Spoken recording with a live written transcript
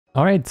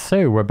Alright,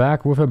 so we're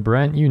back with a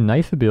brand new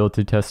knife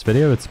ability test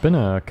video. It's been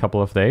a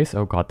couple of days.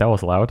 Oh god, that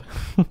was loud.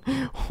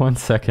 1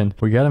 second.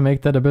 We gotta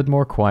make that a bit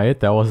more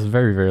quiet. That was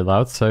very, very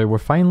loud. So we're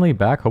finally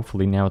back.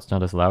 Hopefully now it's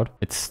not as loud.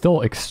 It's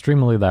still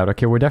extremely loud.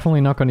 Okay, we're definitely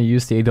not gonna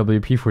use the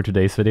AWP for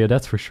today's video,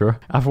 that's for sure.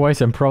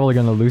 Otherwise, I'm probably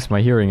gonna lose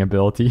my hearing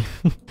ability.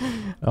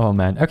 Oh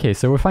man. Okay,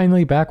 so we're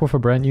finally back with a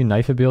brand new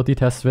knife ability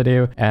test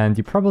video, and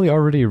you probably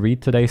already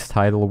read today's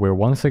title. We're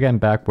once again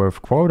back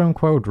with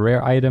quote-unquote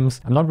rare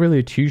items. I'm not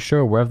really too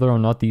sure whether or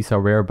not these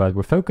are rare, but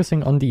we're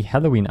focusing on the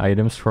Halloween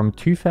items from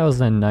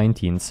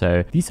 2019.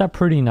 So these are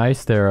pretty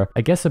nice. They're,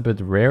 I guess, a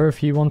bit rare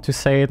if you want to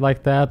say it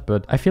like that,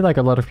 but I feel like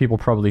a lot of people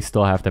probably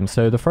still have them.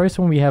 So the first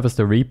one we have is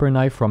the Reaper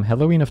knife from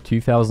Halloween of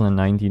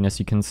 2019. As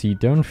you can see,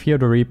 don't fear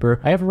the Reaper.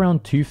 I have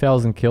around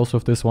 2,000 kills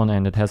with this one,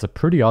 and it has a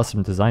pretty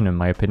awesome design in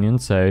my opinion,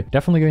 so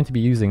definitely going to be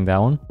using that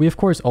one. We of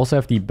course also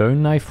have the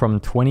Bone knife from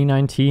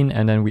 2019,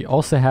 and then we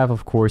also have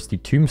of course the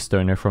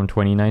Tombstoner from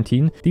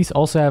 2019. These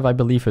also have, I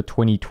believe, a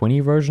 2020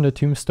 version, the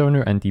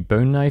Tombstoner and the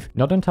Bone knife.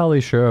 Not entirely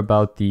sure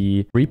about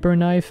the Reaper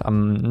knife.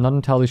 I'm not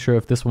entirely sure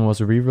if this one was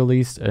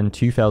re-released in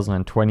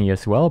 2020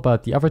 as well,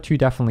 but the other two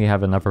definitely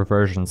have another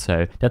version,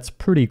 so that's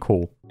pretty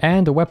cool.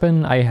 And a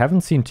weapon I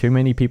haven't seen too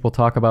many people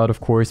talk about,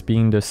 of course,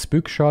 being the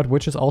Spook Shot,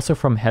 which is also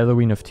from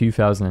Halloween of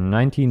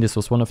 2019. This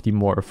was one of the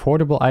more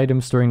affordable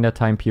items during that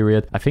time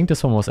period. I think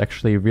this one was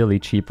actually really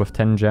cheap, with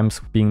 10 gems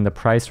being the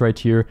price right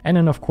here. And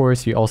then of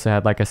course we also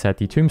had, like I said,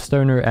 the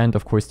Tombstoner and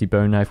of course the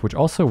Bone knife, which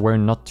also were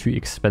not too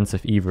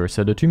expensive either.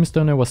 So the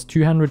Tombstoner was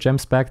 200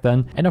 gems back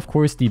then, and of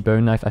course the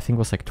Bone knife I think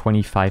was like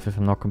 25 if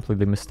I'm not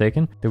completely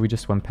mistaken. Did we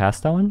just went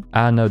past that one?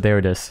 Ah no, there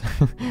it is.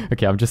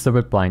 Okay, I'm just a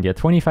bit blind. Yeah,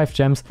 25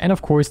 gems, and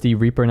of course the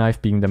Reaper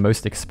knife being the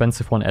most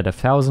expensive one at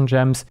 1,000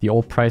 gems, the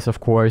old price of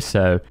course.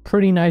 So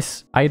pretty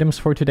nice items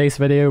for today's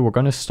video. We're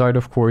gonna start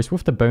of course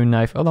with the Bone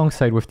knife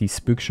alongside with the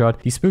Spook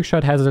Shot. The Spook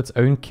Shot has its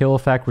own kill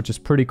effect, which is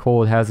pretty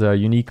cool. It has a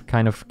unique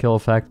kind of kill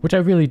effect, which I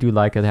really do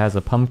like. It has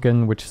a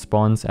pumpkin which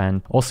spawns,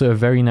 and also a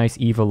very nice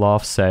evil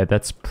laugh, so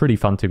that's pretty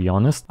fun to be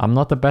honest. I'm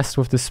not the best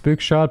with the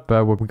Spook Shot,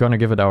 but we're gonna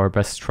give it our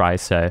best try.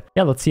 So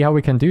yeah, let's see how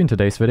we can do in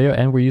today's video.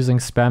 And we're using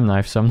spam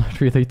knife, so I'm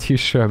not really too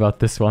sure about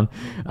this one.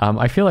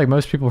 I feel like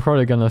most people are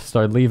probably gonna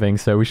start leaving,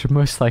 so we should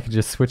most likely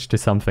just switch to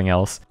something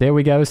else. There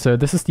we go. So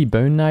this is the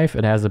Bone knife.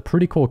 It has a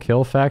pretty cool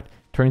kill effect,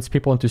 turns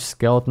people into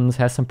skeletons,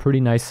 has some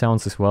pretty nice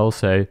sounds as well,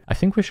 so I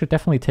think we should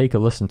definitely take a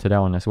listen to that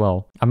one as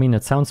well. I mean,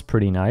 it sounds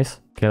pretty nice.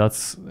 Okay,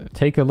 let's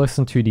take a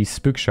listen to the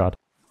Spook Shot.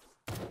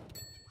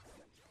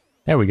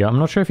 There we go. I'm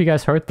not sure if you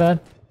guys heard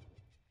that.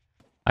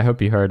 I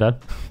hope you heard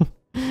that.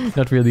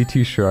 Not really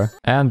too sure.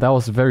 And that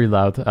was very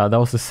loud. That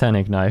was the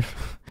Scenic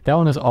knife. That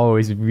one is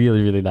always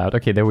really, really loud.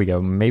 Okay, there we go.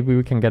 Maybe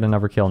we can get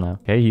another kill now.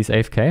 Okay, he's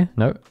AFK.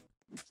 No.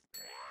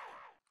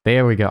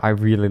 There we go. I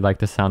really like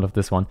the sound of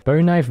this one.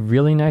 Bone knife,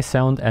 really nice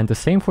sound, and the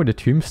same for the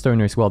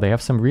Tombstoner as well. They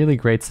have some really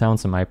great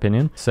sounds in my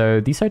opinion.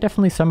 So these are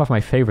definitely some of my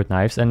favorite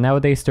knives, and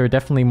nowadays they're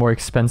definitely more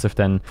expensive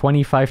than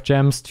 25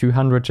 gems,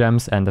 200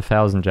 gems, and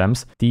 1,000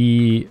 gems.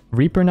 The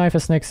Reaper knife,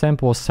 as an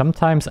example, was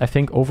sometimes I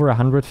think over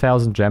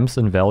 100,000 gems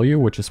in value,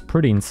 which is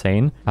pretty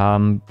insane.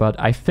 But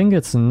I think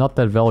it's not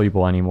that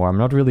valuable anymore. I'm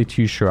not really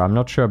too sure. I'm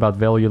not sure about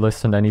value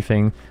lists and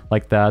anything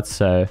like that,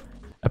 so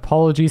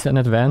apologies in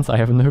advance. I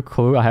have no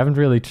clue. I haven't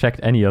really checked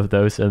any of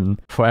those in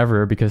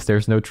forever because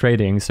there's no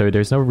trading, so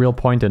there's no real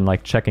point in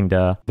like checking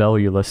the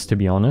value list, to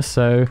be honest.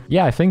 So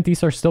yeah, I think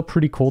these are still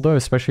pretty cool though,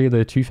 especially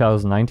the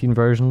 2019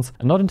 versions.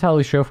 I'm not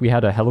entirely sure if we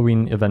had a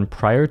Halloween event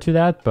prior to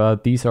that,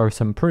 but these are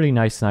some pretty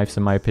nice knives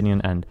in my opinion,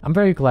 and I'm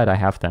very glad I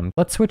have them.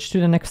 Let's switch to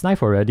the next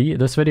knife already.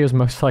 This video is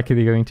most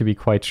likely going to be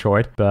quite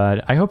short,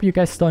 but I hope you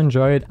guys still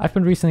enjoy it. I've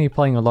been recently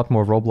playing a lot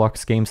more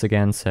Roblox games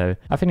again, so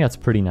I think that's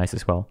pretty nice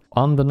as well.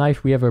 On the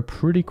knife we have a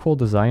pretty cool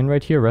design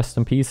right here, rest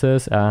in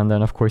pieces, and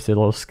then of course a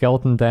little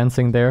skeleton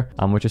dancing there,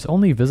 which is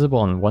only visible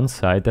on one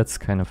side. That's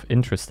kind of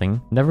interesting.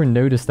 Never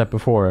noticed that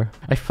before.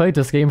 I've played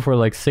this game for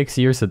like 6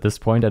 years at this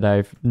point, and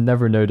I've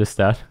never noticed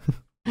that.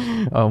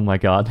 Oh my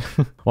god.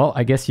 Well,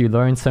 I guess you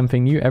learn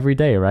something new every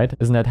day, right?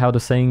 Isn't that how the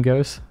saying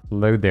goes?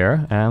 Hello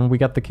there, and we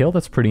got the kill.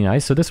 That's pretty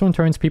nice. So this one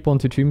turns people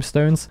into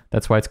tombstones.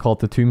 That's why it's called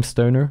the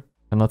Tombstoner.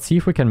 And let's see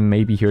if we can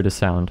maybe hear the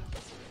sound.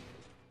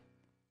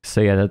 So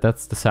yeah,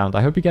 that's the sound.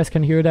 I hope you guys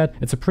can hear that.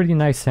 It's a pretty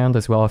nice sound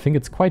as well. I think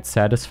it's quite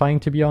satisfying,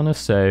 to be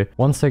honest. So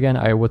once again,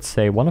 I would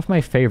say one of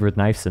my favorite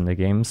knives in the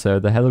game. So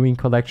the Halloween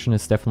collection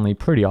is definitely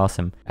pretty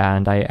awesome,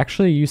 and I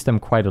actually use them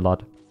quite a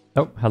lot.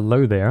 Oh,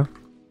 hello there.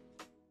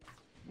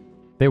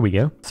 There we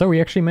go. So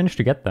we actually managed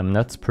to get them.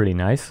 That's pretty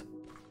nice.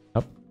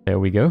 Oh, there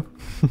we go.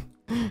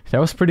 That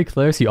was pretty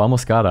close. He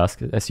almost got us,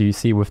 as you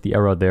see with the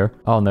arrow there.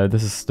 Oh no,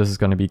 this is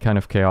going to be kind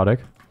of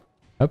chaotic.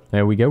 Oh,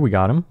 there we go. We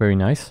got him. Very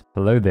nice.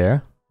 Hello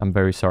there. I'm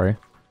very sorry.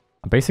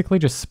 I'm basically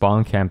just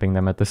spawn camping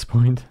them at this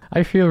point.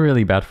 I feel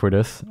really bad for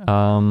this.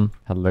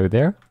 Hello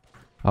there.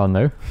 Oh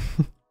no.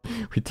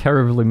 We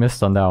terribly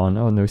missed on that one.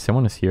 Oh no,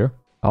 someone is here.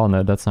 Oh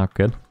no, that's not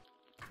good.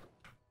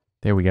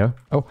 There we go.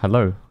 Oh,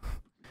 hello.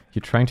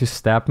 You're trying to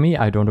stab me?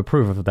 I don't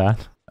approve of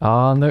that.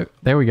 Oh no,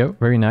 there we go.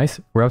 Very nice.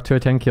 We're up to a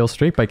 10 kill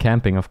streak by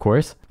camping, of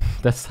course.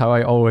 That's how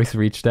I always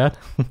reach that.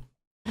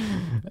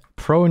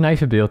 pro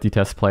knife ability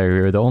test player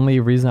here. The only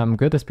reason I'm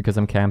good is because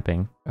I'm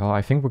camping. Oh,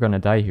 I think we're gonna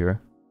die here.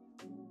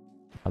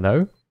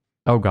 Hello?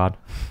 Oh god.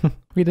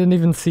 We didn't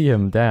even see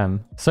him,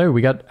 damn. So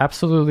we got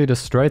absolutely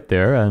destroyed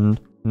there, and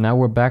now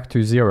we're back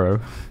to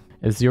 0.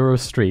 A 0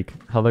 streak.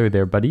 Hello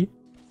there, buddy.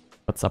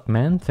 What's up,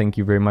 man? Thank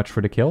you very much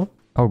for the kill.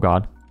 Oh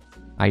god.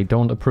 I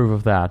don't approve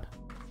of that.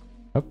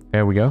 Oh,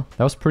 there we go.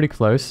 That was pretty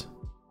close.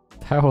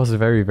 That was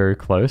very, very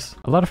close.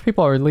 A lot of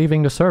people are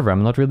leaving the server.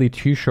 I'm not really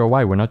too sure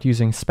why. We're not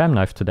using spam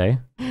knife today.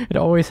 It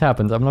always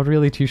happens. I'm not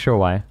really too sure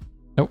why.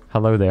 Oh,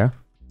 hello there.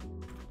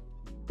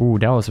 Ooh,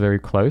 that was very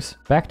close.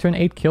 Back to an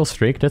 8 kill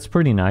streak. That's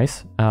pretty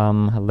nice.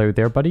 Hello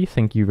there, buddy.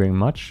 Thank you very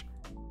much.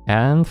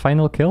 And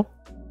final kill.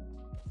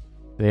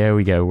 There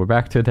we go. We're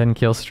back to a 10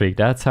 kill streak.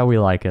 That's how we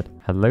like it.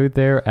 Hello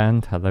there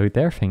and hello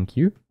there. Thank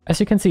you. As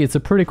you can see, it's a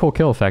pretty cool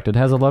kill effect. It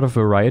has a lot of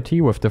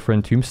variety with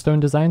different tombstone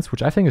designs,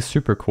 which I think is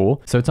super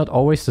cool. So it's not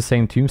always the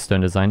same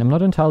tombstone design. I'm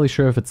not entirely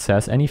sure if it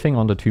says anything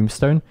on the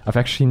tombstone. I've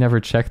actually never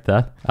checked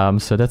that.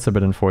 So that's a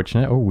bit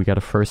unfortunate. Oh, we got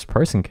a first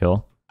person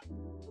kill.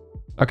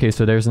 Okay,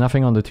 so there's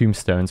nothing on the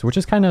tombstones, which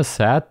is kind of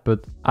sad,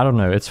 but I don't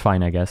know. It's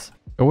fine, I guess.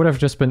 It would have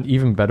just been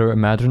even better.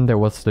 Imagine there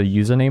was the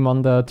username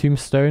on the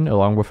tombstone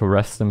along with a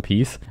rest in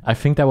peace. I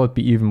think that would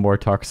be even more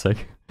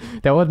toxic.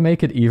 That would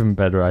make it even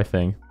better, I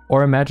think.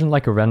 Or imagine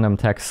like a random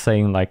text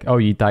saying like, oh,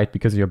 you died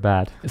because you're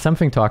bad.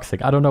 Something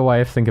toxic. I don't know why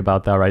I think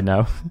about that right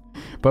now.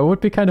 But it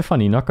would be kind of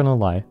funny, not gonna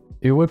lie.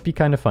 It would be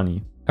kind of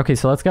funny. Okay,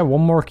 so let's get one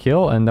more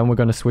kill and then we're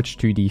gonna switch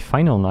to the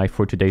final knife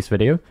for today's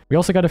video. We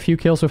also got a few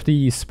kills with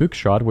the spook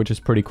shot, which is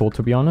pretty cool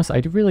to be honest.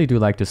 I really do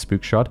like the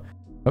spook shot.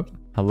 Oh,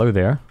 hello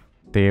there.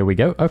 There we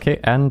go. Okay,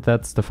 and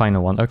that's the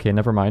final one. Okay,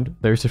 never mind.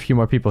 There's a few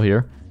more people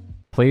here.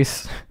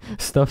 Please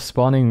stop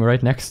spawning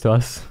right next to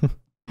us.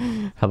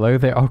 Hello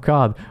there. Oh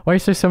god, why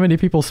is there so many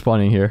people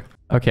spawning here?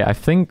 Okay, I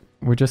think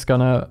we're just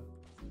gonna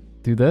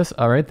do this.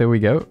 Alright, there we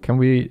go. Can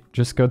we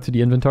just go to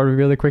the inventory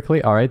really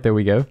quickly? Alright, there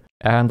we go.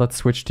 And let's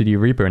switch to the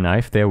Reaper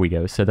knife. There we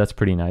go. So that's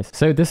pretty nice.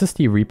 So this is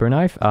the Reaper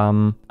knife.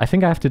 I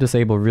think I have to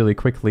disable really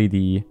quickly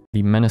the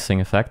menacing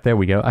effect. There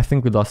we go. I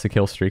think we lost the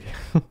kill streak.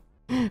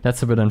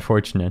 That's a bit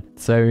unfortunate.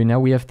 So now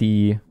we have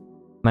the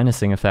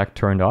menacing effect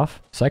turned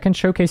off. So I can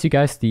showcase you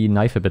guys the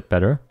knife a bit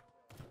better.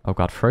 Oh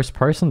god, first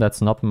person?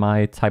 That's not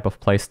my type of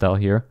playstyle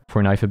here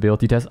for knife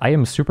ability test. I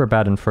am super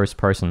bad in first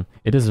person.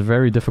 It is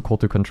very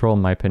difficult to control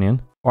in my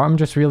opinion. Or I'm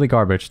just really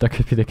garbage. That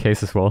could be the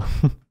case as well.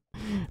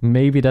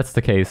 Maybe that's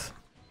the case.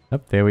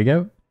 Oh, there we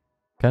go.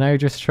 Can I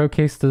just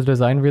showcase the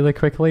design really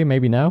quickly?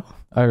 Maybe now?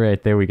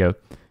 Alright, there we go.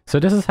 So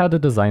this is how the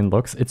design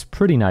looks. It's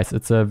pretty nice.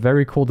 It's a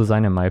very cool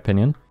design in my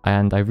opinion.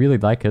 And I really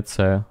like it,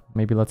 so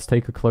maybe let's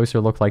take a closer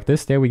look like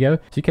this. There we go.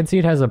 So you can see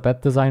it has a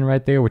bat design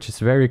right there, which is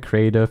very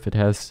creative. It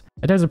has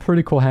a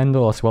pretty cool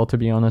handle as well, to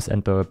be honest,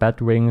 and the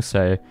bat wings.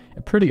 So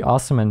a pretty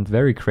awesome and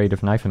very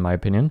creative knife in my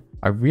opinion.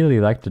 I really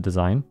like the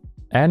design.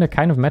 And it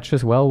kind of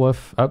matches well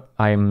with... Oh,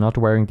 I'm not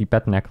wearing the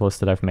bat necklace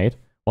that I've made.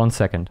 1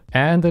 second.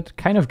 And it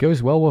kind of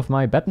goes well with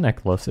my bat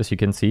necklace, as you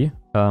can see.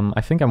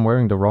 I think I'm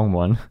wearing the wrong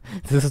one.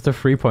 This is the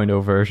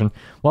 3.0 version.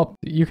 Well,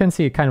 you can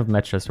see it kind of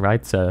matches,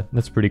 right? So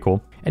that's pretty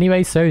cool.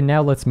 Anyway, so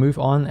now let's move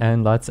on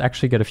and let's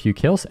actually get a few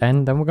kills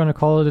and then we're gonna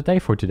call it a day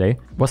for today.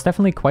 It was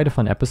definitely quite a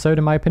fun episode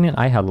in my opinion.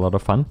 I had a lot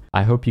of fun.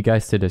 I hope you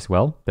guys did as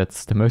well.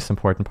 That's the most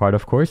important part,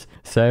 of course.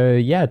 So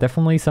yeah,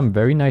 definitely some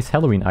very nice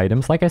Halloween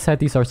items. Like I said,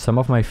 these are some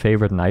of my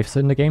favorite knives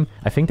in the game.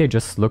 I think they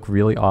just look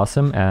really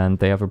awesome and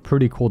they have a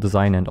pretty cool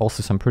design and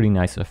also some pretty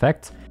nice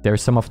effects.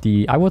 There's some of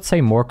the, I would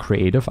say, more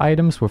creative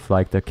items with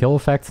like the kill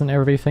effects and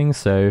everything.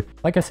 So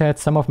like I said,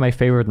 some of my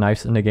favorite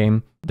knives in the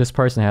game. This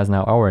person has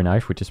now our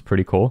knife, which is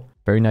pretty cool.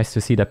 Very nice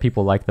to see that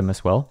people like them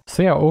as well.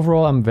 So yeah,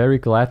 overall, I'm very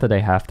glad that I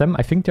have them.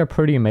 I think they're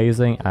pretty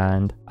amazing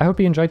and I hope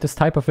you enjoyed this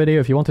type of video.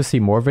 If you want to see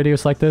more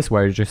videos like this,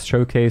 where I just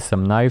showcase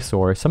some knives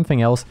or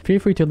something else, feel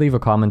free to leave a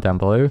comment down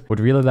below. Would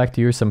really like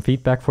to hear some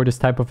feedback for this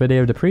type of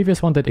video. The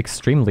previous one did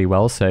extremely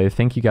well, so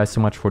thank you guys so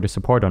much for the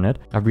support on it.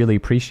 I really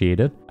appreciate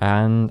it.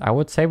 And I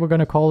would say we're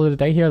gonna call it a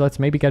day here. Let's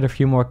maybe get a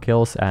few more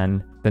kills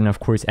and then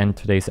of course end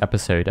today's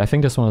episode. I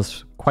think this one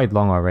is quite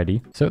long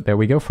already. So there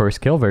we go,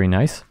 first kill, very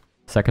nice.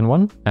 Second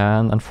one,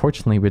 and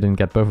unfortunately we didn't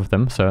get both of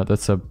them, so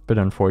that's a bit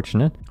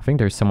unfortunate. I think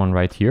there's someone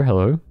right here,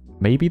 hello.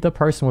 Maybe the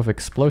person with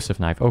explosive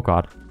knife, oh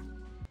god.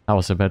 That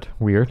was a bit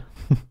weird.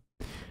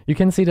 You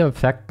can see the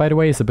effect, by the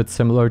way, is a bit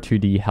similar to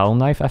the Hell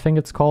knife, I think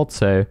it's called,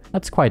 so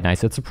that's quite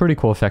nice. It's a pretty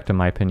cool effect in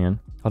my opinion.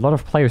 A lot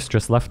of players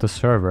just left the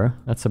server,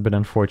 that's a bit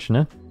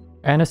unfortunate.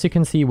 And as you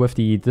can see with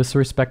the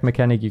disrespect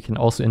mechanic, you can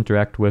also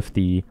interact with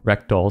the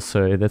ragdolls,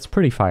 so that's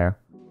pretty fire.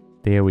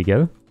 There we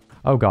go.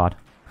 Oh god.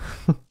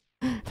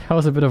 That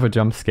was a bit of a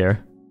jump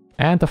scare.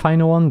 And the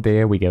final one,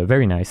 there we go,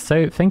 very nice.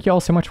 So thank you all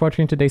so much for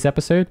watching today's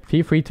episode.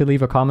 Feel free to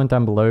leave a comment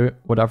down below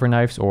what other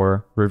knives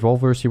or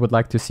revolvers you would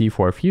like to see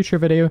for a future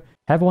video.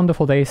 Have a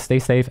wonderful day, stay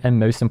safe, and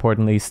most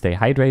importantly, stay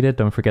hydrated.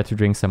 Don't forget to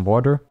drink some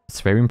water,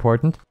 it's very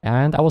important.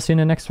 And I will see you in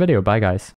the next video, bye guys.